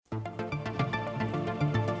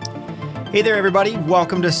Hey there, everybody.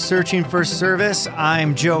 Welcome to Searching for Service.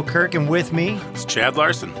 I'm Joe Kirk, and with me It's Chad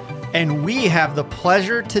Larson. And we have the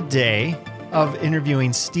pleasure today of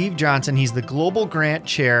interviewing Steve Johnson. He's the Global Grant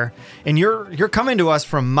Chair, and you're coming to us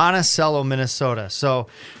from Monticello, Minnesota. So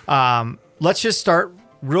let's just start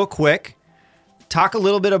real quick. Talk a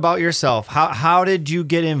little bit about yourself. How did you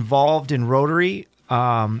get involved in Rotary?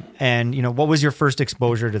 And what was your first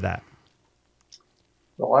exposure to that?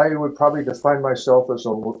 Well, I would probably define myself as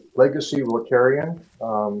a legacy Rotarian.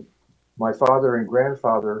 My father and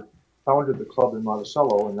grandfather founded the club in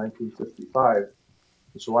Monticello in 1955.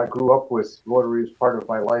 And so I grew up with Rotary as part of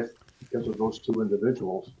my life because of those two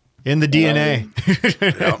individuals. In the DNA.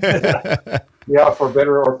 Yeah, for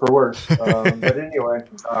better or for worse. But anyway,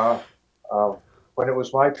 when it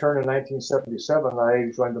was my turn in 1977,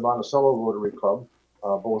 I joined the Monticello Rotary Club.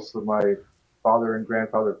 Both of my father and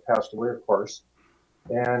grandfather passed away, of course.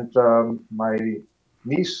 And my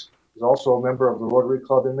niece is also a member of the Rotary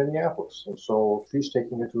Club in Minneapolis. And so she's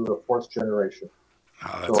taking it to the fourth generation. Oh,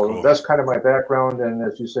 that's so cool. That's kind of my background. And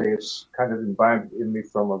as you say, it's kind of imbibed in me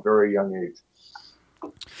from a very young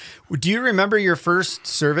age. Do you remember your first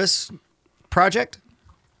service project?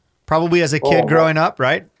 Probably as a kid growing up,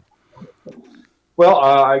 right? Well,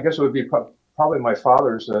 I guess it would be probably my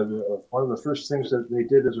father's. One of the first things that they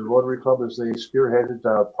did as a Rotary Club is they spearheaded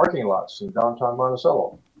parking lots in downtown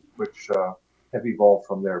Monticello, which have evolved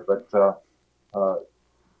from there. But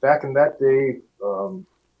back in that day,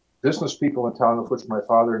 business people in town, of which my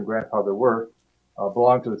father and grandfather were,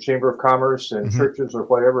 belonged to the Chamber of Commerce and churches or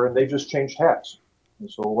whatever, and they just changed hats.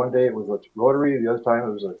 And so one day it was a Rotary, the other time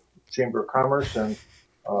it was a Chamber of Commerce, and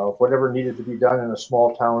whatever needed to be done in a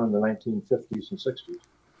small town in the 1950s and 60s.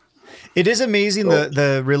 It is amazing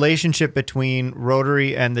the relationship between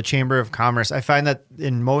Rotary and the Chamber of Commerce. I find that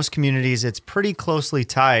in most communities, it's pretty closely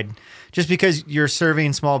tied just because you're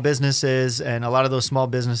serving small businesses and a lot of those small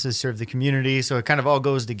businesses serve the community. So it kind of all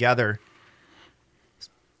goes together.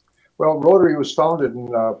 Well, Rotary was founded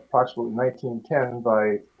in approximately 1910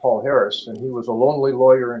 by Paul Harris, and he was a lonely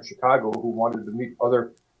lawyer in Chicago who wanted to meet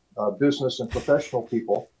other business and professional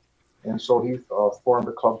people. And so he formed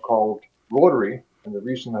a club called Rotary. And the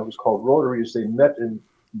reason that was called Rotary is they met in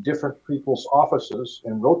different people's offices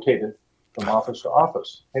and rotated from office to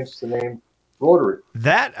office, hence the name Rotary.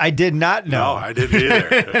 That I did not know. No, I didn't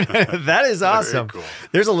either. That is awesome. Very cool.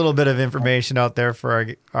 There's a little bit of information out there for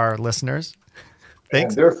our listeners.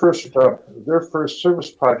 Thanks. And their first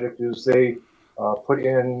service project is they put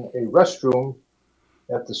in a restroom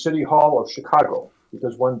at the City Hall of Chicago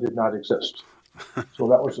because one did not exist. So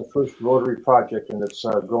that was the first Rotary project, and it's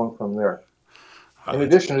grown from there. In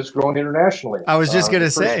addition, it's grown internationally. I was just going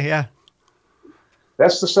to say, yeah.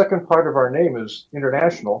 That's the second part of our name is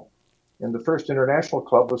international. And the first international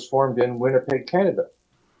club was formed in Winnipeg, Canada.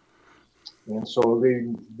 And so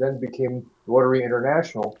they then became Rotary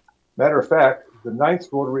International. Matter of fact, the 9th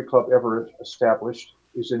Rotary Club ever established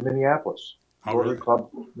is in Minneapolis. Rotary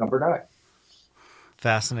Club number 9.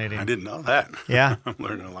 Fascinating. I didn't know that. Yeah. I'm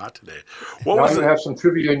learning a lot today. Now you have some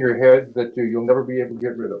trivia in your head that you'll never be able to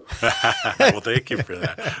get rid of. Well, thank you for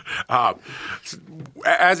that.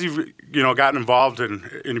 As you've gotten involved and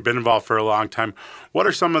you've been involved for a long time, what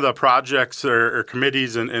are some of the projects or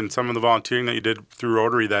committees and some of the volunteering that you did through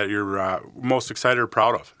Rotary that you're most excited or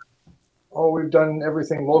proud of? Oh, we've done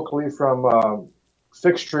everything locally from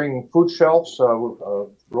fixturing food shelves,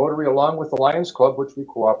 Rotary along with the Lions Club, which we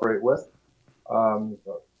cooperate with.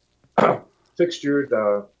 Fixtured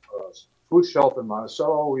food shelf in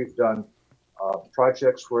Monticello. We've done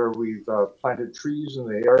projects where we've planted trees in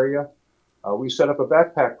the area. We set up a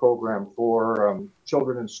backpack program for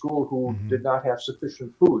children in school who did not have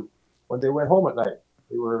sufficient food when they went home at night.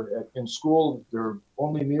 They were in school. Their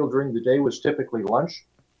only meal during the day was typically lunch.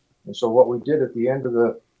 And so what we did at the end of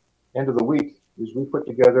the week is we put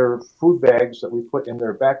together food bags that we put in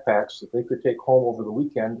their backpacks that they could take home over the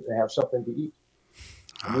weekend and have something to eat.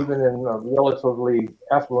 And even in a relatively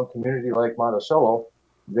affluent community like Monticello,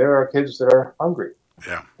 there are kids that are hungry.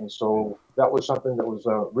 Yeah. And so that was something that was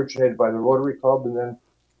originated by the Rotary Club, and then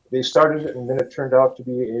they started it, and then it turned out to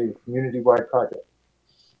be a community-wide project.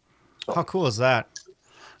 So, how cool is that?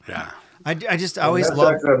 Yeah. I just always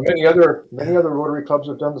love many other Rotary clubs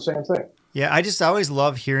have done the same thing. Yeah, I just always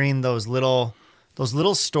love hearing those little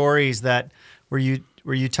stories that where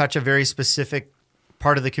you touch a very specific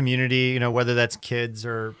part of the community, whether that's kids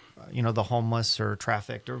or the homeless or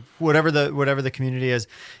trafficked or whatever the community is,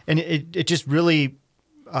 and it just really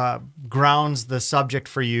grounds the subject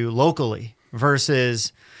for you locally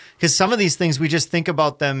versus because some of these things we just think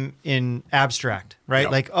about them in abstract, right?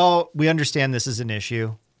 Yep. Like, oh, we understand this is an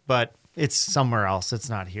issue, but it's somewhere else. It's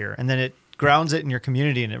not here. And then grounds it in your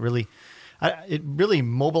community, and it really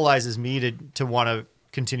mobilizes me to want to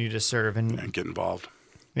continue to serve and get involved.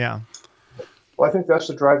 Yeah. Well, I think that's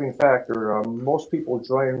the driving factor. Most people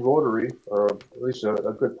join Rotary, or at least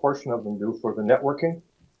a good portion of them do, for the networking.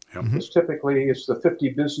 Yep. It's typically the 50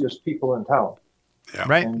 busiest people in town. Yeah.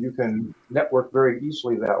 Right. And you can network very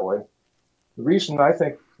easily that way. The reason I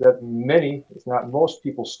think that many, if not most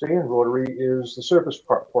people stay in Rotary is the service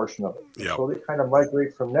portion of it. Yep. So they kind of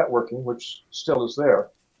migrate from networking, which still is there,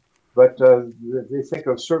 but they think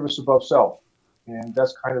of service above self. And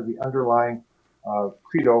that's kind of the underlying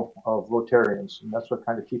credo of Rotarians. And that's what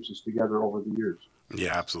kind of keeps us together over the years.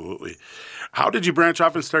 Yeah, absolutely. How did you branch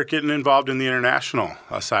off and start getting involved in the international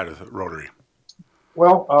side of Rotary?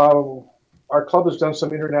 Well, our club has done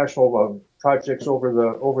some international projects over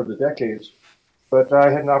the decades, but I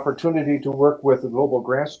had an opportunity to work with the Global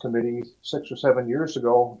Grants Committee 6 or 7 years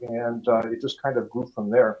ago, and it just kind of grew from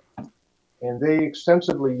there. And they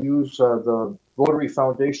extensively use the Rotary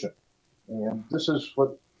Foundation, and this is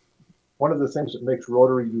one of the things that makes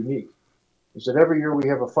Rotary unique, is that every year we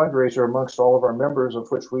have a fundraiser amongst all of our members,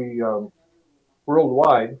 of which we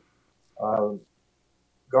worldwide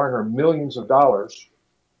garner millions of dollars,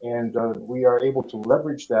 and we are able to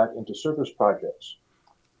leverage that into service projects.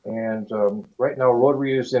 And right now,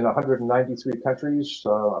 Rotary is in 193 countries,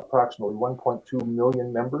 approximately 1.2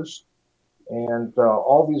 million members. And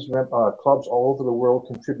all these clubs all over the world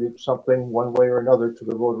contribute something one way or another to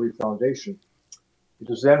the Rotary Foundation. It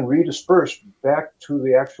is then redispersed back to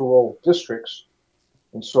the actual districts.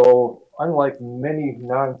 And so, unlike many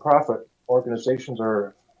nonprofit organizations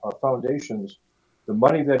or foundations, the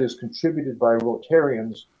money that is contributed by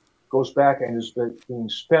Rotarians goes back and is being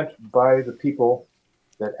spent by the people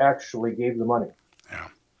that actually gave the money. Yeah.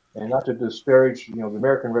 And not to disparage, the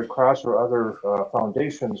American Red Cross or other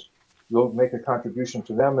foundations, you'll make a contribution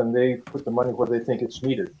to them and they put the money where they think it's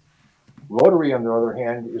needed. Rotary, on the other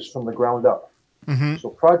hand, is from the ground up. Mm-hmm. So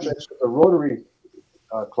projects that the Rotary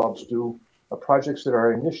clubs do are projects that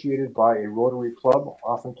are initiated by a Rotary club,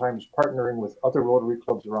 oftentimes partnering with other Rotary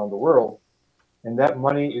clubs around the world. And that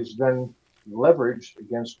money is then leveraged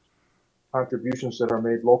against contributions that are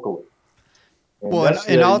made locally. And well, that's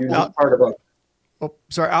and the unique part about. Oh,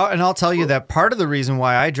 sorry. I'll tell you that part of the reason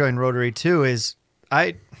why I joined Rotary too is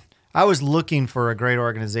I was looking for a great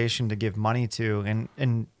organization to give money to,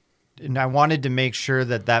 and I wanted to make sure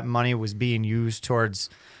that money was being used towards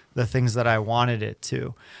the things that I wanted it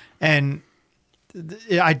to. And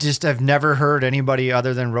I've never heard anybody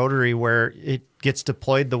other than Rotary where it gets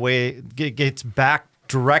deployed the way it gets back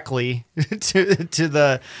directly to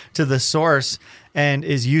the source and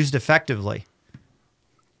is used effectively.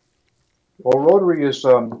 Well, Rotary is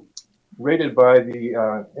rated by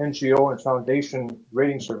the NGO and Foundation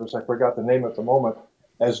Rating Service, I forgot the name at the moment,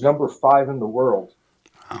 as number 5 in the world,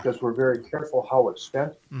 because we're very careful how it's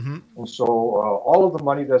spent. Mm-hmm. And so all of the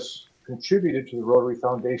money that's contributed to the Rotary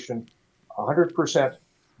Foundation, 100%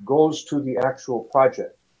 goes to the actual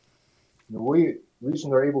project. The reason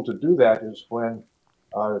they're able to do that is when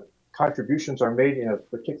contributions are made in a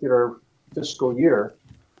particular fiscal year,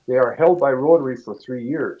 they are held by Rotary for 3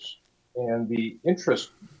 years. And the interest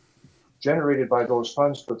generated by those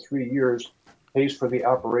funds for 3 years pays for the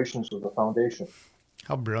operations of the foundation.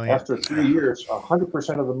 How brilliant. After 3 years,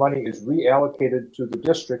 100% of the money is reallocated to the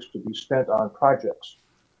districts to be spent on projects.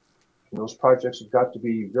 And those projects have got to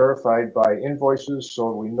be verified by invoices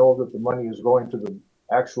so we know that the money is going to the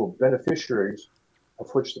actual beneficiaries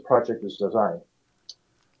of which the project is designed.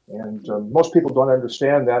 And most people don't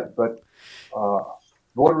understand that, but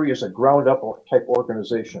Rotary is a ground-up type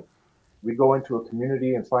organization. We go into a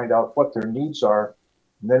community and find out what their needs are,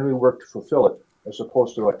 and then we work to fulfill it, as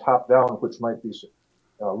opposed to a top-down, which might be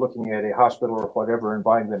looking at a hospital or whatever and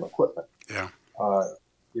buying them equipment. Yeah.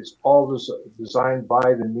 It's all designed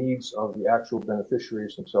by the needs of the actual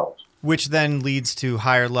beneficiaries themselves. Which then leads to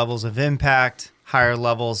higher levels of impact, higher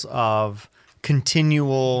levels of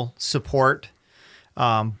continual support,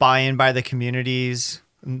 buy-in by the communities,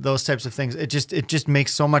 those types of things. It just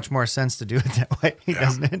makes so much more sense to do it that way,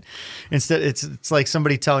 doesn't it? Instead, it's like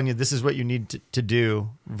somebody telling you this is what you need to do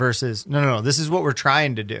versus no, this is what we're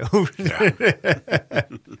trying to do. Yeah.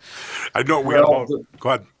 I know go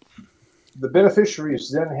ahead. The beneficiaries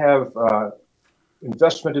then have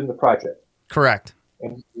investment in the project. Correct.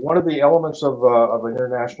 And one of the elements of an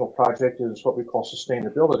international project is what we call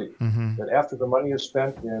sustainability. Mm-hmm. That after the money is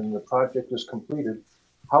spent and the project is completed,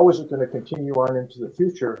 how is it going to continue on into the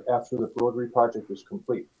future after the Rotary project is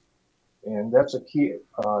complete? And that's a key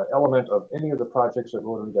element of any of the projects that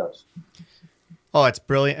Rotary does. Oh, it's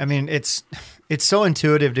brilliant. I mean, it's so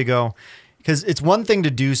intuitive to go, because it's one thing to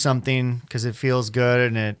do something because it feels good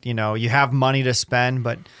and it, you have money to spend,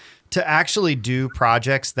 but to actually do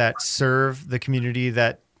projects that serve the community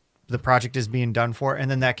that the project is being done for, and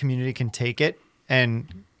then that community can take it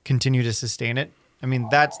and continue to sustain it. I mean,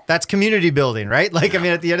 that's community building, right? Like, I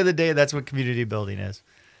mean, at the end of the day, that's what community building is.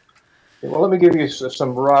 Well, let me give you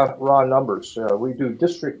some raw numbers. We do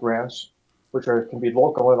district grants, which can be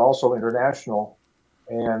local and also international,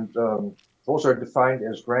 and those are defined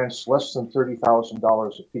as grants less than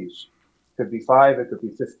 $30,000 a piece. It could be 5, it could be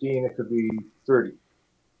 15, it could be 30.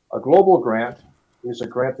 A global grant is a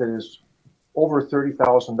grant that is over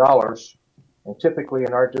 $30,000, and typically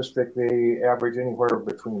in our district they average anywhere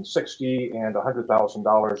between $60,000 and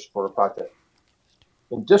 $100,000 for a project.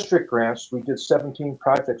 In district grants, we did 17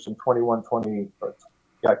 projects in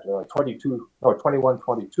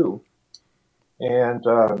 21-22, and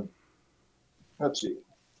let's see,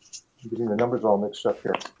 I'm getting the numbers all mixed up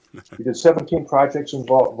here. We did 17 projects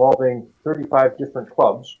involving 35 different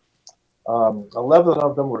clubs. 11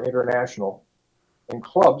 of them were international, and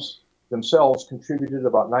clubs themselves contributed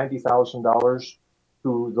about $90,000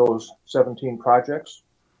 to those 17 projects.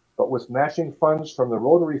 But with matching funds from the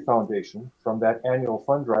Rotary Foundation, from that annual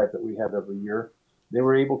fund drive that we have every year, they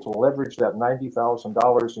were able to leverage that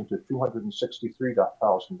 $90,000 into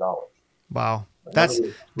 $263,000. Wow. That's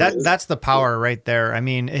the power right there. I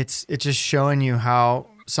mean, it's just showing you how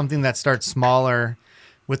something that starts smaller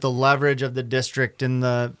with the leverage of the district and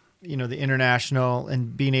the international,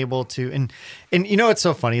 and being able to, and what's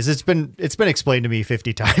so funny is it's been explained to me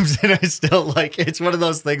 50 times and I still it's one of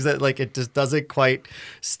those things that it just doesn't quite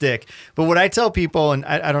stick. But what I tell people, and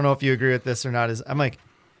I don't know if you agree with this or not, is I'm like,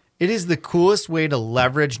 it is the coolest way to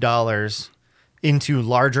leverage dollars into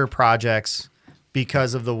larger projects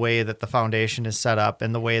because of the way that the foundation is set up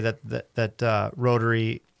and the way that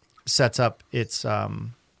Rotary sets up its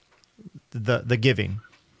the giving.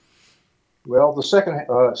 Well, the second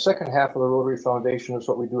half of the Rotary Foundation is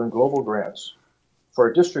what we do in global grants. For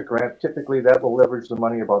a district grant, typically that will leverage the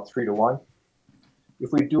money about 3 to 1.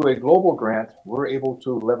 If we do a global grant, we're able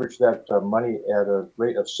to leverage that money at a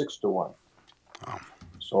rate of 6 to 1. Oh.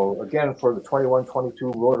 So again, for the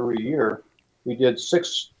 21-22 Rotary year, we did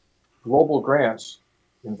 6 global grants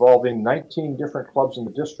involving 19 different clubs in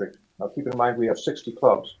the district. Now keep in mind we have 60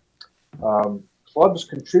 clubs. Clubs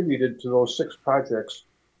contributed to those 6 projects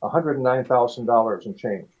 $109,000 and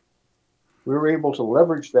change. We were able to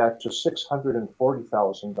leverage that to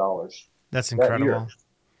 $640,000. That's incredible.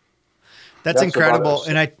 That's incredible.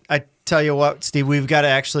 And I tell you what, Steve, we've got to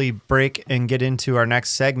actually break and get into our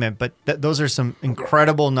next segment, but those are some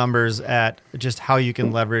incredible numbers at just how you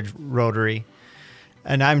can leverage Rotary.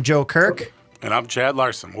 And I'm Joe Kirk. And I'm Chad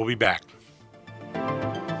Larson. We'll be back.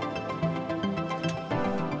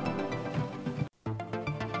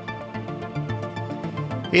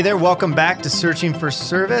 Hey there, welcome back to Searching for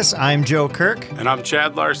Service. I'm Joe Kirk. And I'm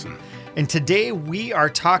Chad Larson. And today we are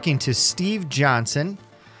talking to Steve Johnson.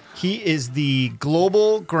 He is the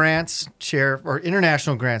Global Grants Chair, or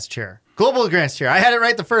International Grants Chair. Global Grants Chair. I had it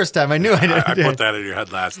right the first time. I knew I did. I put that in your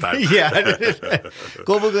head last time. Yeah.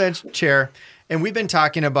 Global Grants Chair. And we've been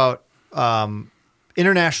talking about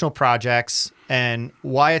international projects and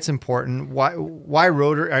why it's important, why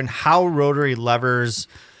Rotary, and how Rotary levers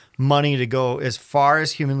money to go as far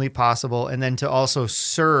as humanly possible, and then to also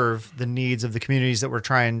serve the needs of the communities that we're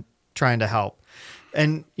trying to help.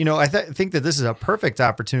 And I think that this is a perfect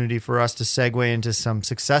opportunity for us to segue into some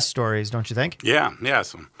success stories, don't you think? Yeah.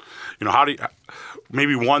 So, how do you,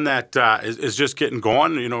 maybe one that is just getting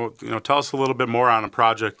going? Tell us a little bit more on a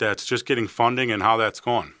project that's just getting funding and how that's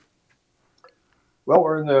going. Well,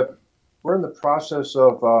 we're in the process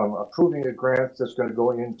of approving a grant that's going to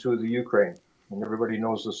go into the Ukraine. And everybody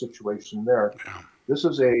knows the situation there. Yeah. This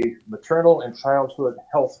is a maternal and childhood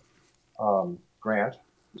health grant.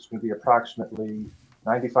 It's going to be approximately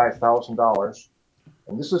 $95,000.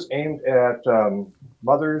 And this is aimed at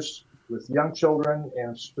mothers with young children,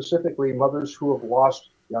 and specifically mothers who have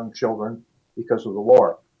lost young children because of the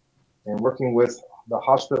war. And working with the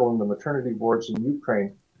hospital and the maternity wards in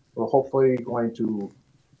Ukraine, we're hopefully going to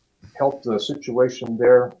help the situation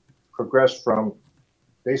there progress from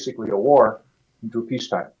basically a war into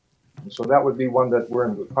peacetime. And so that would be one that we're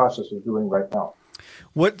in the process of doing right now.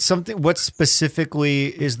 What specifically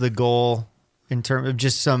is the goal in terms of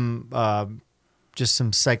just some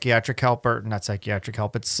psychiatric help, or not psychiatric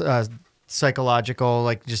help? It's psychological,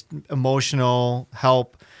 like just emotional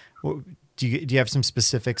help. Do you have some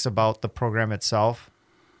specifics about the program itself?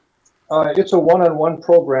 It's a one-on-one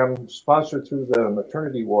program sponsored through the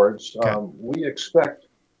maternity wards. Okay. We expect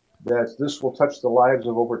that this will touch the lives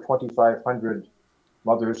of over 2,500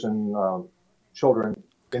 mothers and children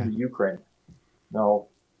in the Ukraine. Now,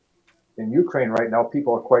 in Ukraine right now,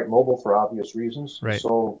 people are quite mobile for obvious reasons. Right.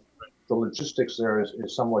 So the logistics there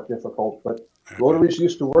is somewhat difficult. But Rotary's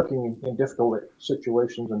used to working in difficult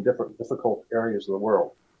situations in difficult areas of the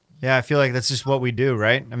world. Yeah, I feel like that's just what we do,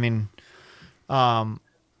 right? I mean,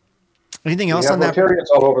 anything else we have on that? Rotarians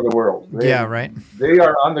all over the world. Yeah, right. They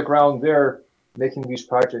are on the ground there making these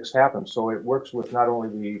projects happen. So it works with not only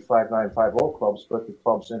the 5950 clubs, but the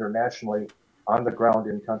clubs internationally on the ground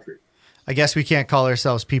in country. I guess we can't call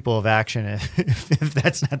ourselves people of action if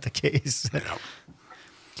that's not the case.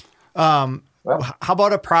 Well, how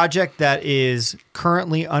about a project that is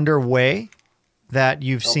currently underway that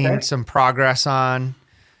you've seen some progress on?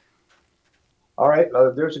 All right,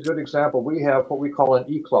 there's a good example. We have what we call an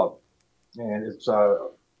e-club, and it's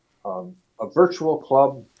a virtual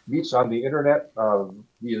club, meets on the internet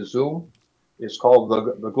via Zoom. It's called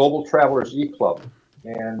the Global Travelers E-Club,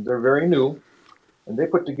 and they're very new. And they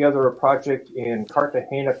put together a project in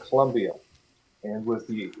Cartagena, Colombia. And with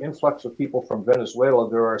the influx of people from Venezuela,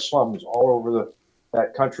 there are slums all over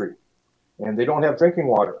that country. And they don't have drinking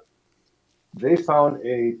water. They found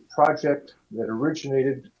a project that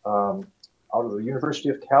originated out of the University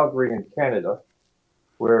of Calgary in Canada,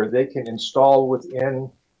 where they can install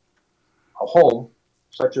within a home,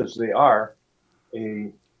 such as they are,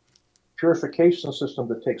 a purification system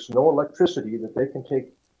that takes no electricity, that they can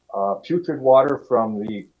take putrid water from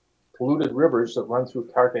the polluted rivers that run through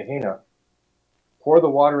Cartagena, pour the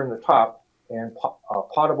water in the top, and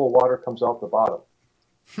potable water comes out the bottom.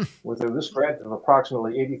 With this grant of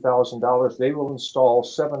approximately $80,000, they will install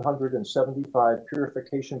 775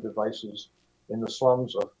 purification devices in the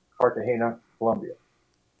slums of Cartagena, Colombia.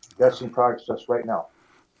 That's in progress right now.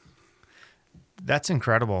 That's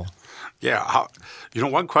incredible. Yeah.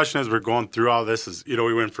 One question as we're going through all this is,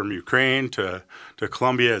 we went from Ukraine to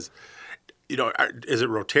Colombia. Is it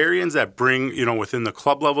Rotarians that bring, within the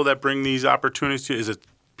club level that bring these opportunities to you? Is it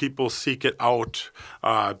people seek it out?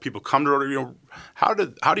 People come to Rotary? How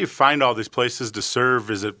do you find all these places to serve?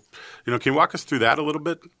 Is it, can you walk us through that a little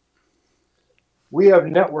bit? We have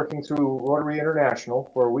networking through Rotary International,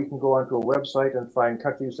 where we can go onto a website and find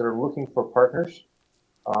countries that are looking for partners.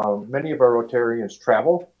 Many of our Rotarians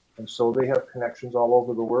travel, and so they have connections all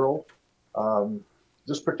over the world.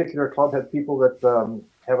 This particular club had people that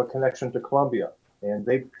have a connection to Colombia, and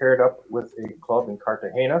they paired up with a club in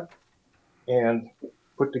Cartagena and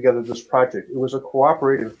put together this project. It was a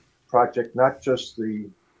cooperative project, not just the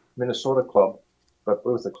Minnesota club, but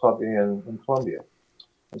with the club in Colombia.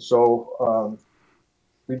 And so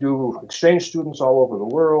we do exchange students all over the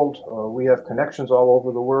world. We have connections all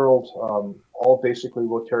over the world, all basically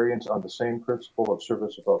Rotarians on the same principle of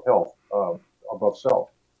service above health, above self.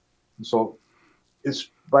 And so it's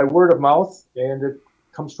by word of mouth, and it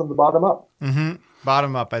comes from the bottom up. Mm-hmm.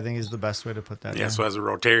 Bottom up, I think, is the best way to put that. Yeah, so as a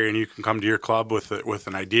Rotarian, you can come to your club with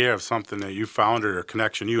an idea of something that you found or a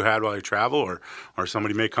connection you had while you travel, or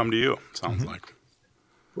somebody may come to you, sounds like.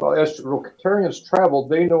 Well, as Rotarians travel,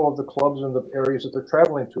 they know of the clubs in the areas that they're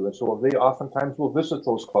traveling to, and so they oftentimes will visit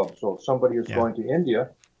those clubs. So if somebody is going to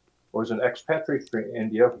India or is an expatriate in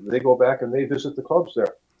India, they go back and they visit the clubs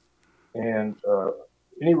there. And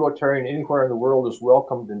any Rotarian anywhere in the world is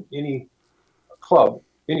welcomed in any club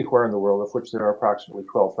anywhere in the world, of which there are approximately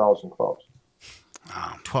 12,000 clubs.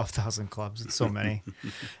 Wow, 12,000 clubs! It's so many.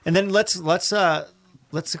 And then let's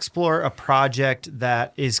explore a project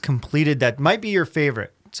that is completed that might be your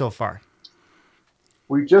favorite so far.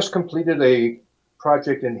 We just completed a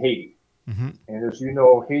project in Haiti. Mm-hmm. And as you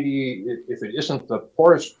know, Haiti, if it isn't the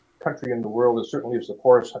poorest country in the world, it certainly is the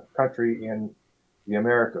poorest country in the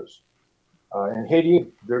Americas. In Haiti,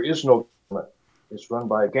 there is no government. It's run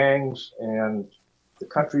by gangs, and the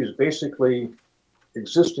country is basically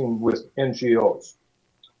existing with NGOs.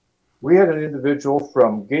 We had an individual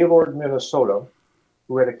from Gaylord, Minnesota,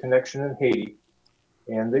 who had a connection in Haiti,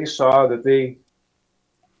 and they saw that they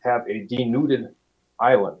have a denuded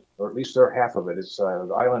island, or at least they're half of it. It's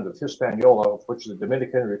the island of Hispaniola, of which the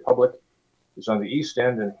Dominican Republic is on the east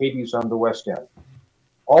end and Haiti's on the west end.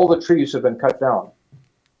 All the trees have been cut down.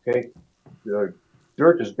 Okay, the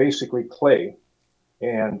dirt is basically clay,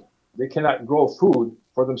 and they cannot grow food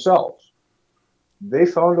for themselves. They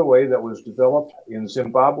found a way that was developed in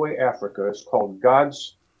Zimbabwe, Africa. It's called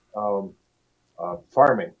God's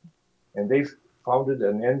farming, and they founded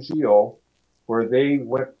an NGO where they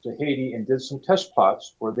went to Haiti and did some test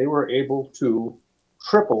plots where they were able to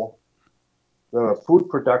triple the food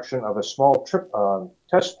production of a small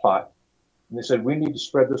test plot, and they said we need to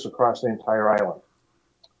spread this across the entire island.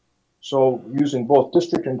 So using both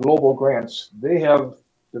district and global grants, they have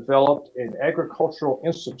developed an agricultural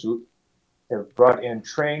institute, have brought in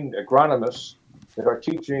trained agronomists that are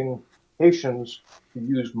teaching Haitians to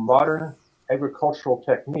use modern agricultural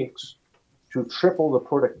techniques to triple the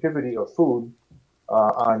productivity of food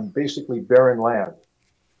on basically barren land.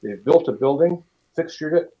 They've built a building,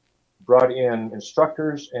 fixtured it, brought in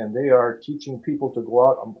instructors, and they are teaching people to go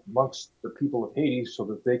out amongst the people of Haiti so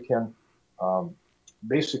that they can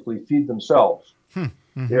basically feed themselves.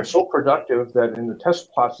 Mm-hmm. They are so productive that in the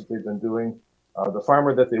test plots that they've been doing, the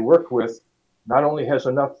farmer that they work with not only has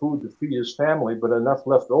enough food to feed his family, but enough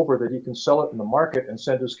left over that he can sell it in the market and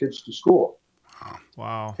send his kids to school.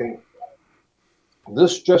 Wow. Okay.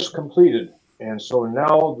 This just completed, and so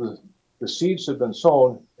now the seeds have been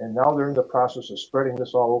sown, and now they're in the process of spreading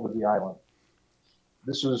this all over the island.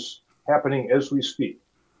 This is happening as we speak.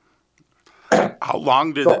 How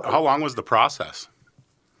long was the process?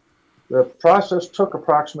 The process took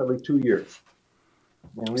approximately 2 years.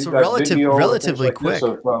 And we've So got video relatively like quick.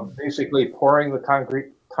 of basically pouring the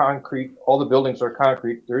concrete. All the buildings are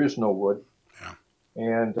concrete. There is no wood. Yeah.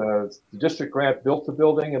 And the district grant built the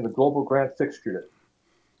building, and the global grant fixtured it.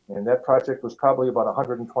 And that project was probably about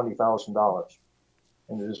 $120,000,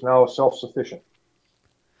 and it is now self-sufficient.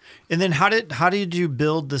 And then how did you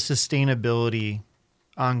build the sustainability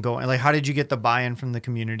ongoing? Like, how did you get the buy-in from the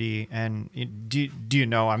community? And do you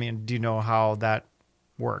know how that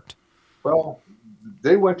worked? Well,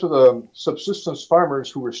 they went to the subsistence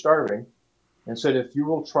farmers who were starving and said, if you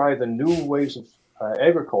will try the new ways of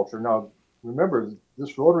agriculture. Now, remember,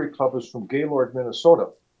 this Rotary Club is from Gaylord, Minnesota.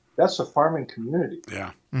 That's a farming community.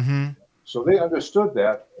 Yeah. Mm-hmm. So they understood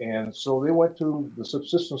that, and so they went to the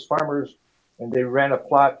subsistence farmers and they ran a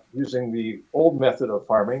plot using the old method of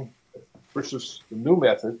farming versus the new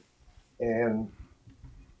method, and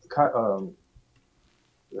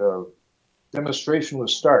the demonstration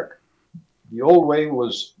was stark. The old way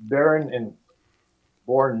was barren and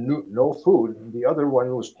bore no food, and the other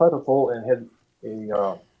one was plentiful and had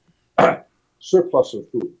a surplus of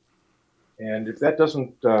food. And if that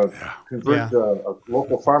doesn't convert a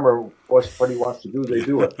local farmer what he wants to do, they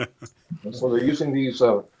do it. And so they're using these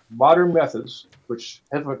modern methods, which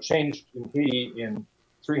haven't changed in Haiti in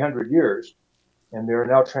 300 years, and they're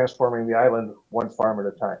now transforming the island one farm at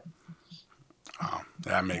a time. Oh,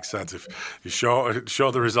 that makes sense. If you show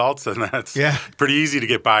the results, then that's Yeah. pretty easy to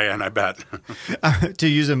get by in, I bet. To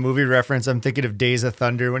use a movie reference, I'm thinking of Days of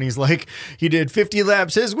Thunder when he's like, he did 50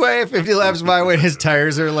 laps his way, 50 laps my way. His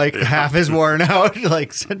tires are like half as worn out.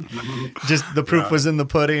 Like, just the proof was in the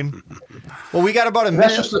pudding. Well, we got about a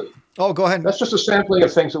minute. Go ahead. That's just a sampling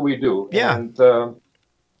of things that we do. Yeah. And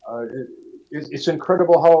it's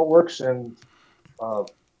incredible how it works. And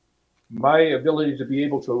my ability to be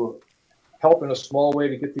able to help in a small way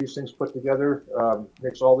to get these things put together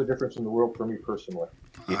makes all the difference in the world for me personally.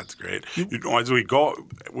 That's great. As we go,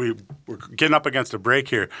 we're getting up against a break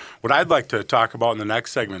here. What I'd like to talk about in the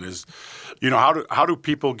next segment is, how do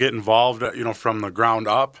people get involved, from the ground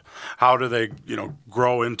up? How do they,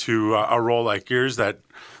 grow into a role like yours that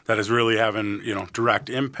is really having, direct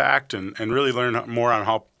impact and really learn more on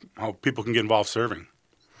how people can get involved serving?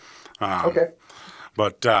 Okay.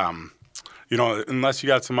 But unless you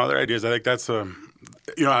got some other ideas, I think that's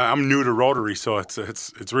I'm new to Rotary, so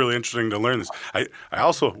it's really interesting to learn this. I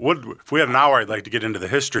also would, if we had an hour, I'd like to get into the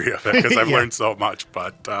history of it because I've learned so much.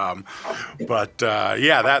 But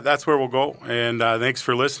that's where we'll go. And thanks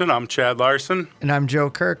for listening. I'm Chad Larson, And I'm Joe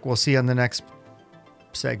Kirk. We'll see you on the next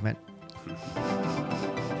segment.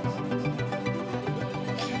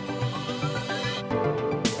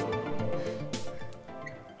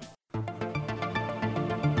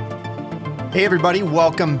 Hey everybody,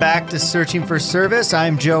 welcome back to Searching for Service.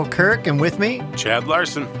 I'm Joe Kirk, and with me, Chad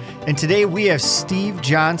Larson. And today we have Steve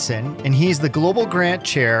Johnson, and he's the Global Grant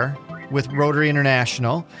Chair with Rotary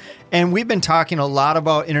International. And we've been talking a lot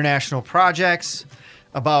about international projects,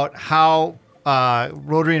 about how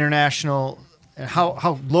Rotary International,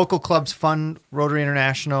 how local clubs fund Rotary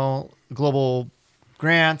International global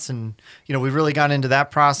grants, and we've really gotten into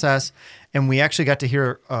that process. And we actually got to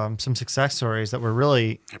hear some success stories that were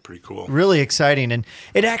really pretty cool, really exciting. And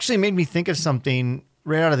it actually made me think of something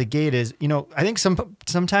right out of the gate is, I think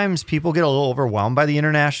sometimes people get a little overwhelmed by the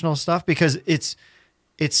international stuff because it's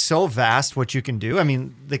so vast what you can do. I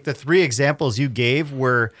mean, like the three examples you gave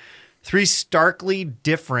were three starkly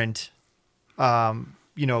different,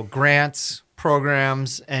 grants,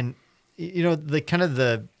 programs, and, the kind of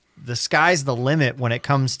the sky's the limit when it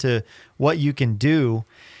comes to what you can do.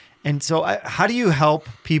 And so how do you help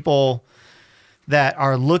people that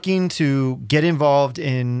are looking to get involved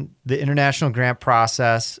in the international grant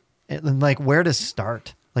process, and like where to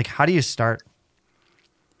start? Like, how do you start?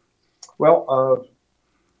 Well,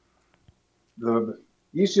 the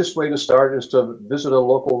easiest way to start is to visit a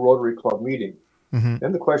local Rotary Club meeting. Mm-hmm.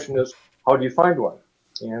 Then the question is, how do you find one?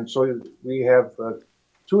 And so we have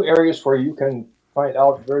two areas where you can find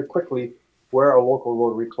out very quickly where a local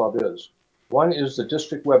Rotary Club is. One is the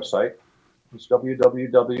district website. It's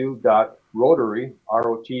www.rotary,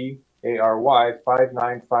 R-O-T-A-R-Y,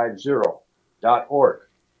 5950.org.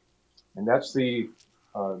 And that's the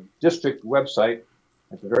district website.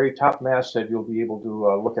 At the very top masthead, you'll be able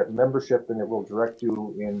to look at membership, and it will direct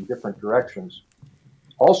you in different directions.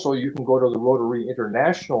 Also, you can go to the Rotary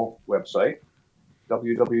International website,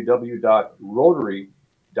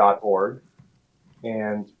 www.rotary.org,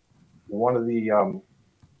 and one of the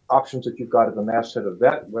options that you've got at the masthead of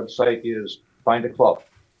that website is Find a Club.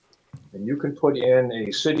 And you can put in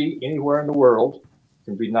a city anywhere in the world. It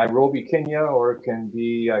can be Nairobi, Kenya, or it can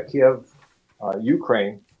be Kiev,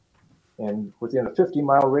 Ukraine. And within a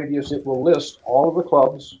 50-mile radius, it will list all of the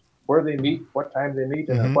clubs, where they meet, what time they meet,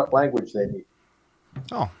 and in what language they meet.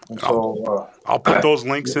 Oh, and so I'll put those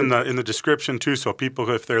links in the description too, so people,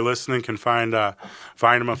 if they're listening, can find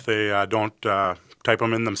them if they don't type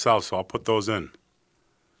them in themselves. So I'll put those in.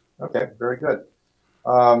 Okay, very good.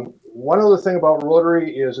 One other thing about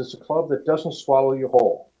Rotary is it's a club that doesn't swallow you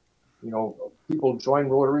whole. You know, people join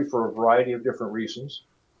Rotary for a variety of different reasons,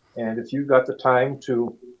 and if you've got the time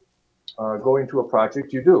to go into a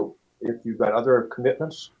project, you do. If you've got other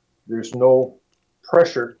commitments, there's no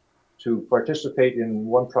pressure to participate in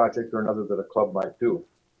one project or another that a club might do.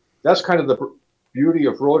 That's kind of the beauty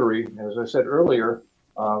of Rotary. As I said earlier,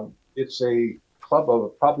 it's a club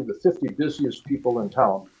of probably the 50 busiest people in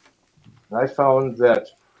town. And I found that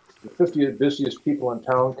the 50 busiest people in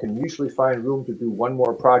town can usually find room to do one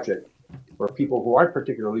more project, where people who aren't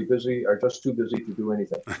particularly busy are just too busy to do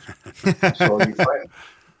anything. So you find...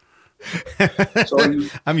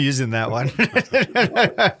 I'm using that one.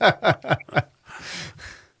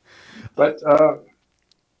 But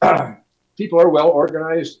people are well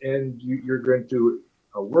organized, and you're going to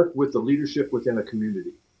work with the leadership within a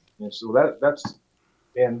community. And so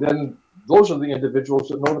and then those are the individuals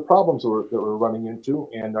that know the problems that we're running into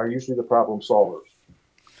and are usually the problem solvers.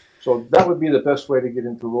 So that would be the best way to get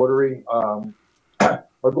into Rotary, or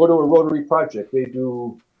go to a Rotary project. They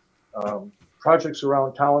do projects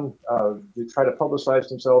around town. They try to publicize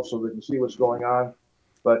themselves so they can see what's going on,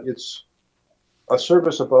 but it's a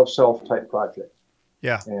service above self type project.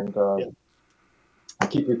 Yeah. And I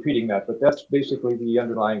keep repeating that, but that's basically the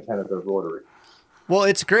underlying tenet of Rotary. Well,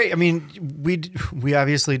 it's great. I mean, we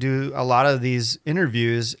obviously do a lot of these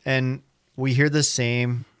interviews, and we hear the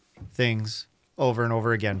same things over and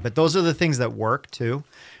over again. But those are the things that work too,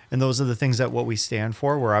 and those are the things that what we stand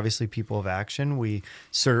for. We're obviously people of action. We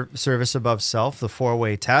service above self, the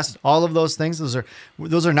 4-way test, all of those things. Those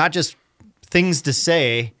are not just things to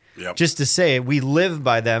say, just to say. We live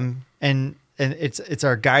by them, and it's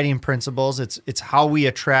our guiding principles. It's how we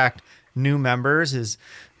attract new members. Is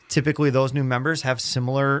typically those new members have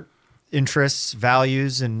similar interests,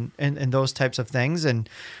 values, and those types of things. And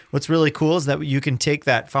what's really cool is that you can take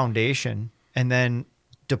that foundation and then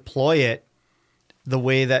deploy it the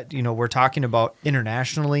way that, you know, we're talking about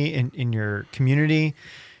internationally in your community,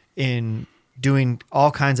 in doing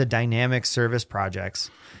all kinds of dynamic service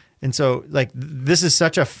projects. And so, like, this is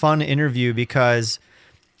such a fun interview because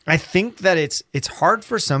I think that it's hard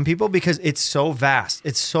for some people because it's so vast.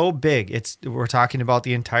 It's so big. We're talking about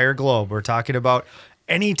the entire globe. We're talking about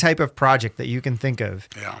any type of project that you can think of.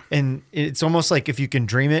 Yeah. And it's almost like if you can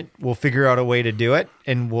dream it, we'll figure out a way to do it,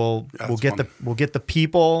 and we'll get the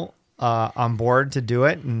people on board to do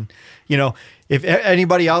it. And, you know, if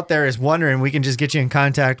anybody out there is wondering, we can just get you in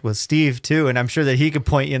contact with Steve too. And I'm sure that he could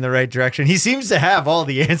point you in the right direction. He seems to have all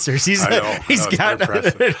the answers. He's got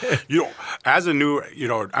impressive. You know, as a new, you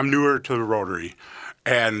know, I'm newer to the Rotary,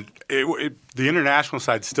 and the international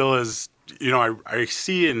side still is, you know, I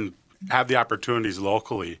see and have the opportunities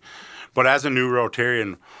locally, but as a new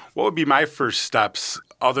Rotarian, what would be my first steps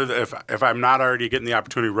other than if I'm not already getting the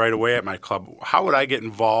opportunity right away at my club? How would I get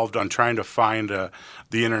involved on trying to find the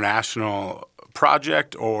international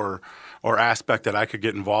project or aspect that I could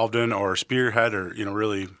get involved in or spearhead or, you know,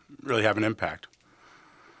 really have an impact?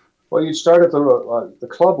 Well, you start at the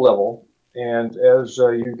club level, and as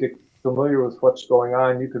you get familiar with what's going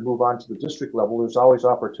on, you could move on to the district level. There's always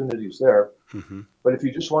opportunities there. Mm-hmm. But if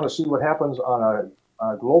you just want to see what happens on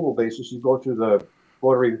a global basis, you go to the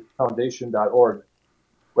RotaryFoundation.org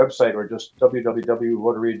website, or just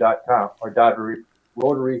www.rotary.com or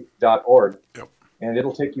rotary.org. Yep. And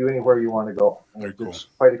it'll take you anywhere you want to go. And it's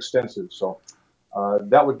quite extensive. So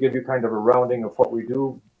that would give you kind of a rounding of what we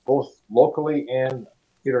do, both locally and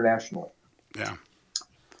internationally. Yeah.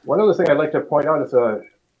 One other thing I'd like to point out is a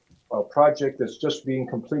project that's just being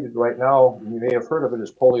completed right now. You may have heard of it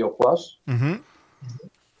as Polio Plus. Mm-hmm.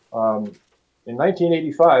 In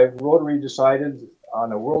 1985, Rotary decided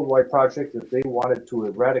on a worldwide project that they wanted to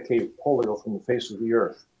eradicate polio from the face of the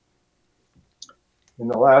earth. In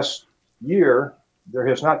the last year, there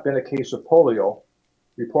has not been a case of polio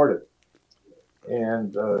reported.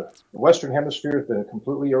 And the Western Hemisphere has been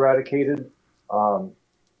completely eradicated.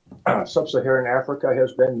 Sub-Saharan Africa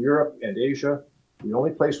has been, Europe and Asia. The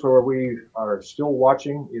only place where we are still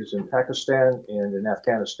watching is in Pakistan and in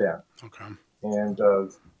Afghanistan. Okay. And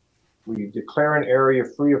we declare an area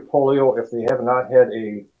free of polio if they have not had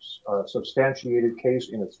a substantiated case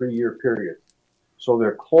in a 3-year period. So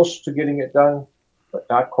they're close to getting it done, but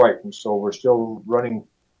not quite. And so we're still running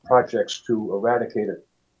projects to eradicate it.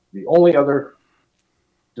 The only other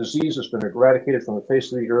disease that's been eradicated from the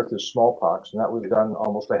face of the earth is smallpox, and that was done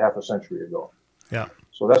almost a half a century ago. Yeah.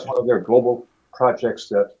 So that's one of their global projects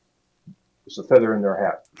that is a feather in their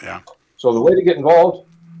hat. Yeah. So the way to get involved,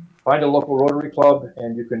 find a local Rotary Club,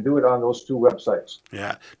 and you can do it on those 2 websites.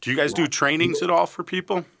 Yeah. Do you guys do trainings at all for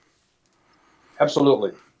people?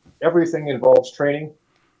 Absolutely. Everything involves training,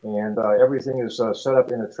 and everything is set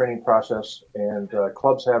up in a training process, and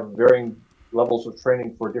clubs have varying levels of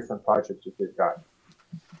training for different projects that they've got.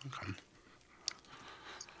 Okay.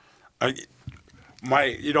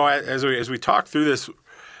 As we talk through this,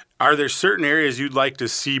 are there certain areas you'd like to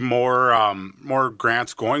see more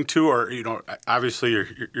grants going to, or obviously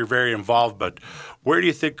you're very involved, but where do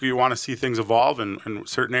you think you want to see things evolve in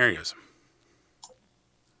certain areas?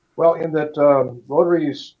 Well, in that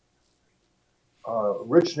Rotary's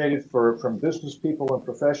originated from business people and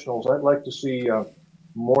professionals, I'd like to see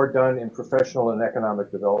more done in professional and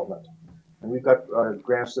economic development. And we've got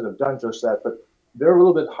grants that have done just that, but they're a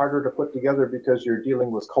little bit harder to put together because you're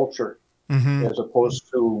dealing with culture as opposed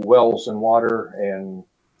to wells and water and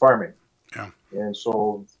farming. Yeah. And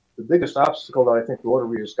so the biggest obstacle that I think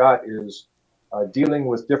Rotary has got is dealing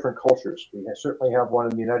with different cultures. We certainly have one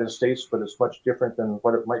in the United States, but it's much different than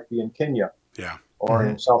what it might be in Kenya or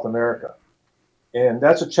in South America. And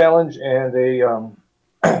that's a challenge and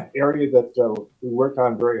a area that we work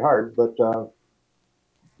on very hard, but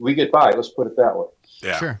we get by, let's put it that way.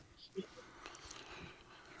 Yeah. Sure.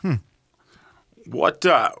 What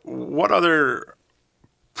other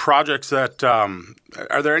projects that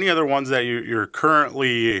are there any other ones that you're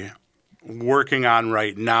currently working on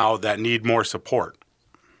right now that need more support?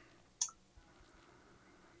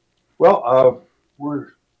 Well, we're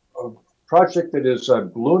a project that is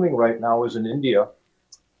blooming right now is in India.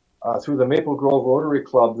 Through the Maple Grove Rotary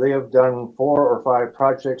Club, they have done 4 or 5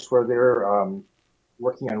 projects where they're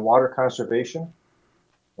working on water conservation.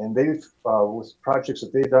 And they've, with projects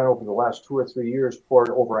that they've done over the last 2 or 3 years, poured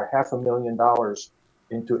over $500,000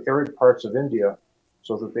 into arid parts of India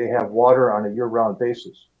so that they have water on a year-round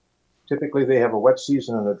basis. Typically, they have a wet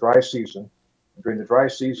season and a dry season. During the dry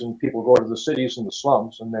season, people go to the cities and the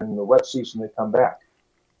slums, and then in the wet season, they come back.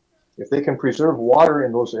 If they can preserve water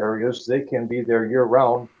in those areas, they can be there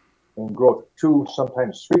year-round and grow 2,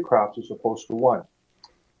 sometimes 3 crops as opposed to 1.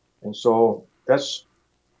 And so that's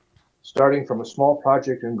starting from a small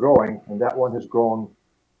project and growing, and that one has grown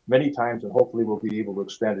many times, and hopefully we'll be able to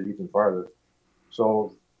expand it even farther.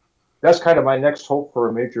 So that's kind of my next hope for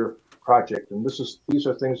a major project, and these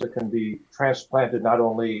are things that can be transplanted not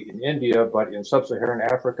only in India, but in Sub-Saharan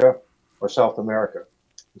Africa or South America.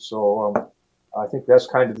 So I think that's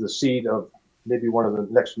kind of the seed of maybe one of the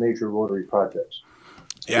next major Rotary projects.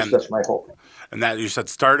 Yeah, that's my hope. And that you said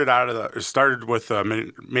started with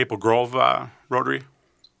Maple Grove Rotary?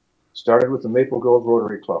 Started with the Maple Grove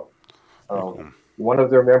Rotary Club. One of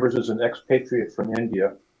their members is an expatriate from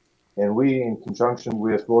India, and we, in conjunction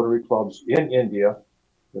with Rotary clubs in India,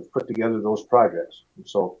 have put together those projects. And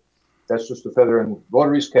so that's just a feather in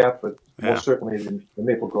Rotary's cap, but most certainly the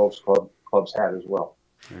Maple Grove's club's hat as well.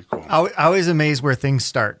 Very cool. Always amazed where things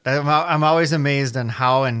start. I'm always amazed on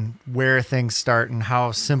how and where things start, and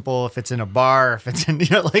how simple, if it's in a bar, if it's in,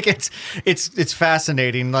 like it's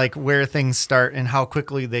fascinating, like where things start and how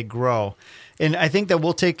quickly they grow. And I think that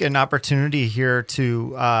we'll take an opportunity here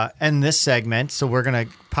to end this segment. So we're going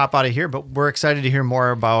to pop out of here, but we're excited to hear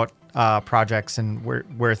more about projects and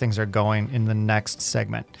where things are going in the next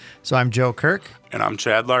segment. So I'm Joe Kirk. And I'm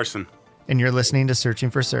Chad Larson. And you're listening to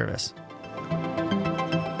Searching for Service.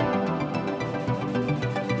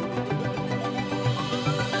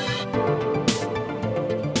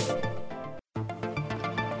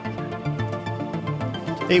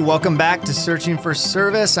 Hey, welcome back to Searching for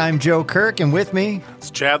Service. I'm Joe Kirk, and with me, it's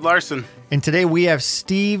Chad Larson. And today we have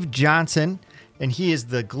Steve Johnson, and he is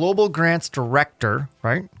the Global Grants Director,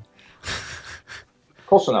 right?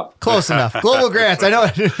 Close enough. Close enough. Global Grants. I know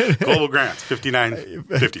it. Global Grants,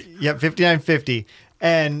 5950. Yep, 5950.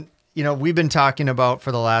 And, we've been talking about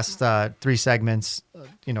for the last 3 segments,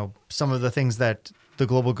 some of the things that the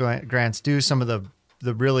Global Grants do, some of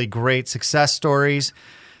the really great success stories,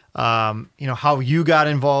 how you got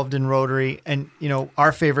involved in Rotary. And,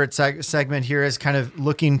 our favorite segment here is kind of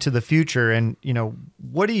looking to the future. And,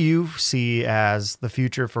 what do you see as the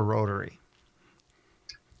future for Rotary?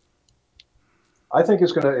 I think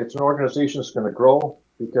it's an organization that's going to grow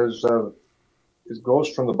because it goes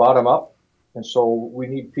from the bottom up. And so we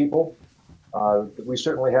need people. We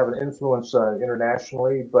certainly have an influence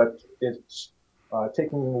internationally, but it's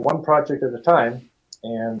taking one project at a time.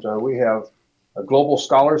 And we have global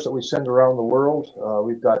scholars that we send around the world.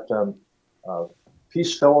 We've got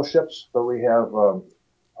peace fellowships, but we have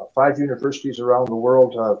 5 universities around the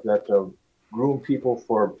world that groom people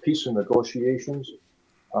for peace and negotiations.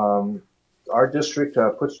 Our district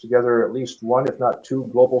puts together at least 1, if not 2,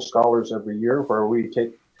 global scholars every year, where we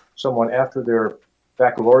take someone after their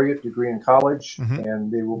baccalaureate degree in college,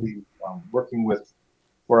 and they will be working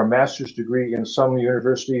for a master's degree in some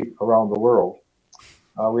university around the world.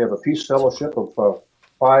 We have a peace fellowship of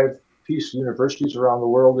 5 peace universities around the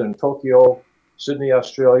world in Tokyo, Sydney,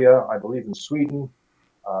 Australia, I believe in Sweden.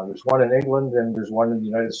 There's one in England, and there's one in the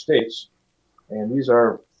United States. And these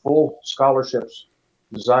are full scholarships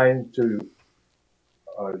designed to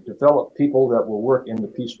develop people that will work in the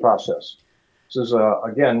peace process. This is,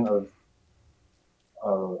 again,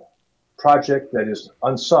 a project that is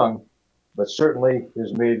unsung, but certainly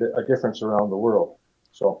has made a difference around the world.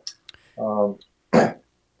 So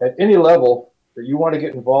at any level that you want to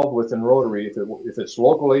get involved with in Rotary, if it's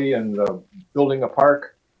locally and building a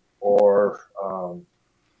park or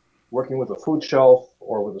working with a food shelf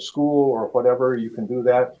or with a school or whatever, you can do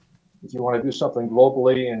that. If you want to do something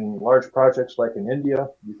globally in large projects like in India,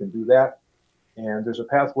 you can do that. And there's a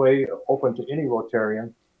pathway open to any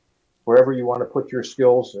Rotarian, wherever you want to put your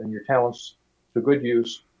skills and your talents to good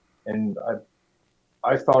use. And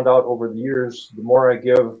I found out over the years, the more I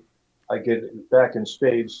give, I get back in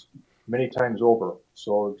spades many times over.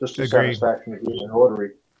 So just the satisfaction of being in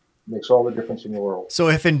Rotary makes all the difference in the world. So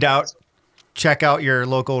if in doubt, check out your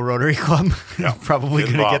local Rotary Club. You're probably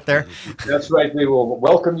going to get there. That's right. They will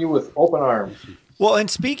welcome you with open arms. Well, and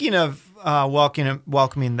speaking of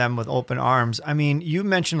welcoming them with open arms, I mean, you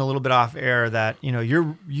mentioned a little bit off air that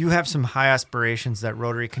you have some high aspirations that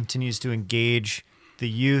Rotary continues to engage the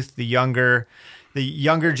youth, the younger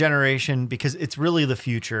generation, because it's really the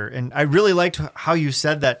future. And I really liked how you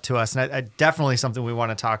said that to us, and I definitely something we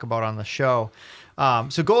want to talk about on the show.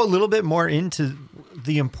 So go a little bit more into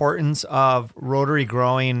the importance of Rotary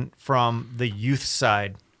growing from the youth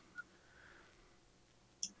side.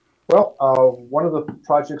 Well, one of the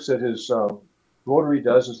projects that Rotary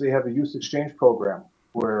does is they have a youth exchange program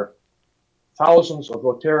where thousands of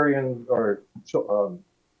Rotarian or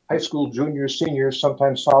high school juniors, seniors,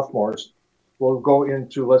 sometimes sophomores will go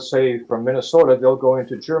into, let's say from Minnesota, they'll go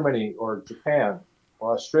into Germany or Japan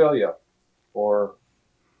or Australia or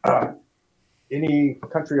any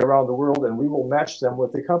country around the world, and we will match them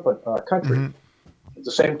with the country. Mm-hmm. At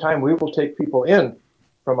the same time, we will take people in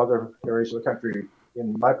from other areas of the country.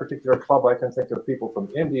 In my particular club, I can think of people from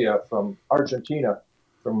India, from Argentina,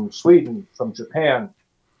 from Sweden, from Japan,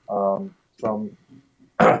 from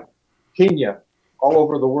Kenya, all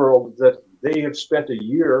over the world, that they have spent a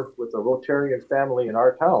year with a Rotarian family in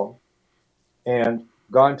our town and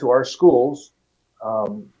gone to our schools,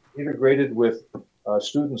 integrated with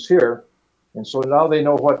students here. And so now they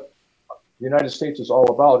know what the United States is all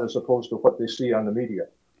about as opposed to what they see on the media.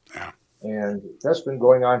 Yeah. And that's been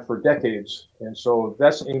going on for decades. And so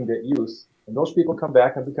that's aimed at youth. And those people come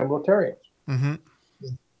back and become Rotarians. Mm-hmm.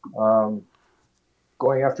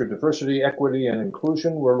 Going after diversity, equity, and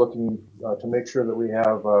inclusion, we're looking to make sure that we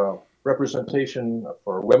have representation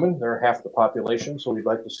for women. They're half the population, so we'd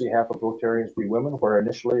like to see half of Rotarians be women, where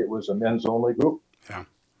initially it was a men's-only group. Yeah.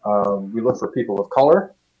 We look for people of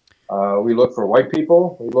color. We look for white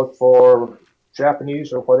people. We look for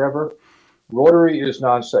Japanese or whatever. Rotary is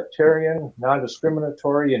non-sectarian,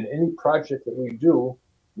 non-discriminatory. In any project that we do,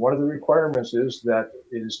 one of the requirements is that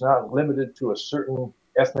it is not limited to a certain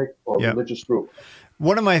ethnic or religious group.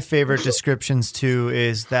 One of my favorite descriptions, too,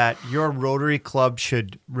 is that your Rotary Club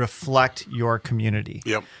should reflect your community.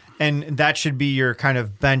 Yep. And that should be your kind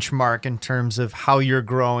of benchmark in terms of how you're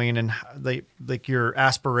growing and like your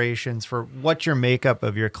aspirations for what your makeup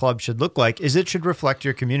of your club should look like, is it should reflect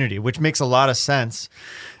your community, which makes a lot of sense.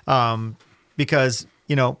 Because,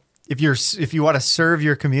 if you want to serve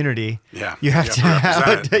your community, Yeah, you have to have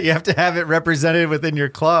represent it, you have to have it represented within your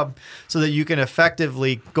club so that you can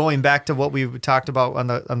effectively, going back to what we talked about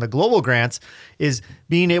on the global grants, is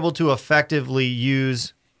being able to effectively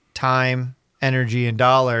use time, energy, and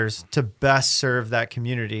dollars to best serve that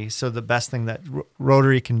community. So the best thing that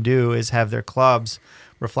Rotary can do is have their clubs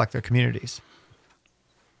reflect their communities.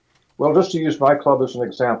 Well, just to use my club as an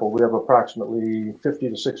example, we have approximately 50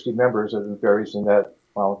 to 60 members, and it varies in that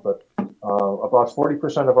amount, but about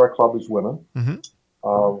 40% of our club is women.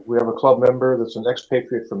 Mm-hmm. We have a club member that's an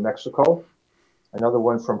expatriate from Mexico, another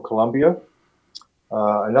one from Colombia,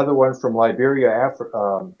 another one from Liberia,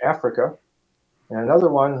 Africa, and another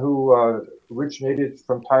one who originated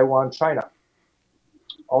from Taiwan, China,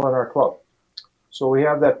 all in our club. So we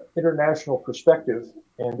have that international perspective,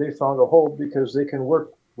 and they found a home because they can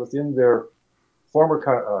work within their former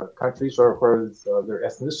countries or where their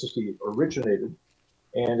ethnicity originated,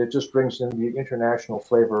 and it just brings in the international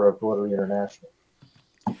flavor of Rotary International.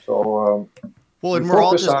 So well, and we we're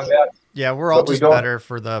all focus just on that. yeah, we're all but we just don't- better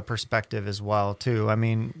for the perspective as well too. I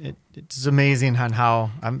mean, it's amazing on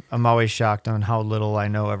how I'm always shocked on how little I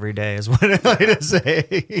know every day is what I like to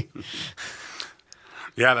say.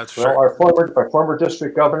 Yeah, that's Well, sure. our former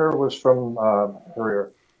district governor was from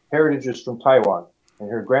her heritage is from Taiwan, and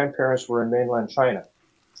her grandparents were in mainland China.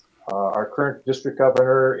 Our current district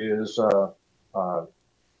governor is a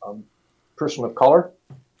person of color,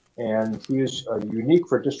 and he is unique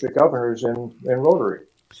for district governors in Rotary.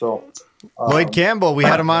 So, Lloyd Campbell, we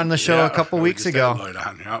had him on the show Yeah, a couple we weeks just had ago. Lloyd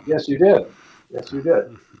on, yeah. yes, you did. Yes, you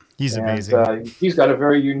did. He's And, amazing. he's got a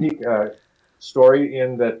very unique story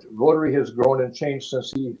in that Rotary has grown and changed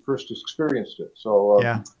since he first experienced it. So,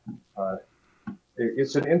 Yeah.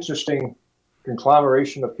 It's an interesting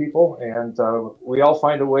conglomeration of people, and we all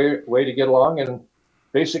find a way to get along. And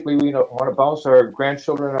basically, we want to bounce our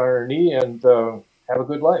grandchildren on our knee and have a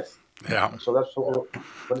good life. Yeah. So that's what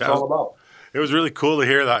it's Yeah. all about. It was really cool to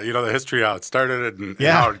hear that, the history, how it started and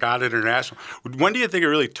Yeah. how it got international. When do you think it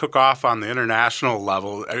really took off on the international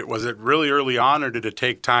level? Was it really early on, or did it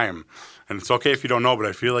take time? And it's okay if you don't know, but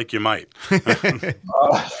I feel like you might.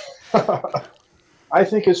 I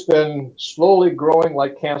think it's been slowly growing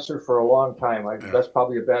like cancer for a long time. That's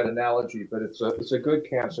probably a bad analogy, but it's a good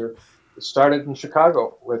cancer. It started in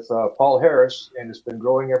Chicago with Paul Harris, and it's been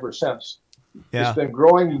growing ever since. Yeah. It's been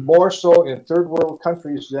growing more so in third world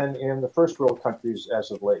countries than in the first world countries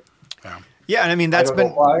as of late. Yeah, and I mean I don't know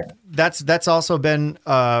why. that's also been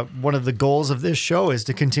one of the goals of this show is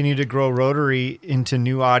to continue to grow Rotary into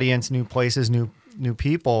new audience, new places, new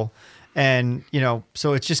people. And,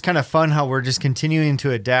 so it's just kind of fun how we're just continuing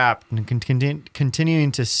to adapt and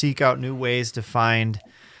continuing to seek out new ways to find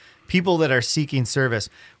people that are seeking service.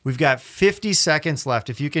 We've got 50 seconds left.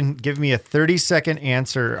 If you can give me a 30-second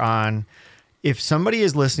answer on if somebody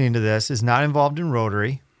is listening to this, is not involved in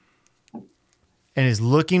Rotary, and is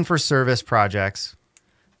looking for service projects,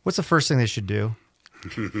 what's the first thing they should do?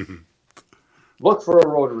 Look for a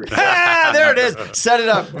Rotary. There it is. Set it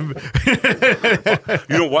up.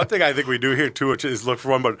 One thing I think we do here too, which is look for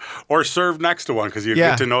one, or serve next to one, because you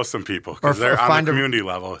get to know some people because they're on the community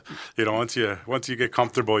level. Once you get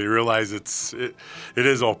comfortable, you realize it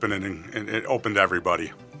is open and open to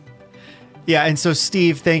everybody. Yeah, and so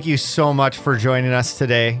Steve, thank you so much for joining us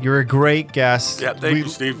today. You're a great guest. Yeah, thank you,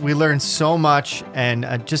 Steve. We learned so much,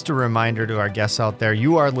 and just a reminder to our guests out there,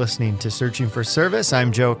 you are listening to Searching for Service.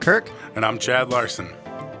 I'm Joe Kirk. And I'm Chad Larson.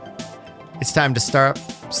 It's time to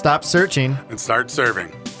stop searching and start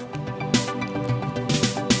serving.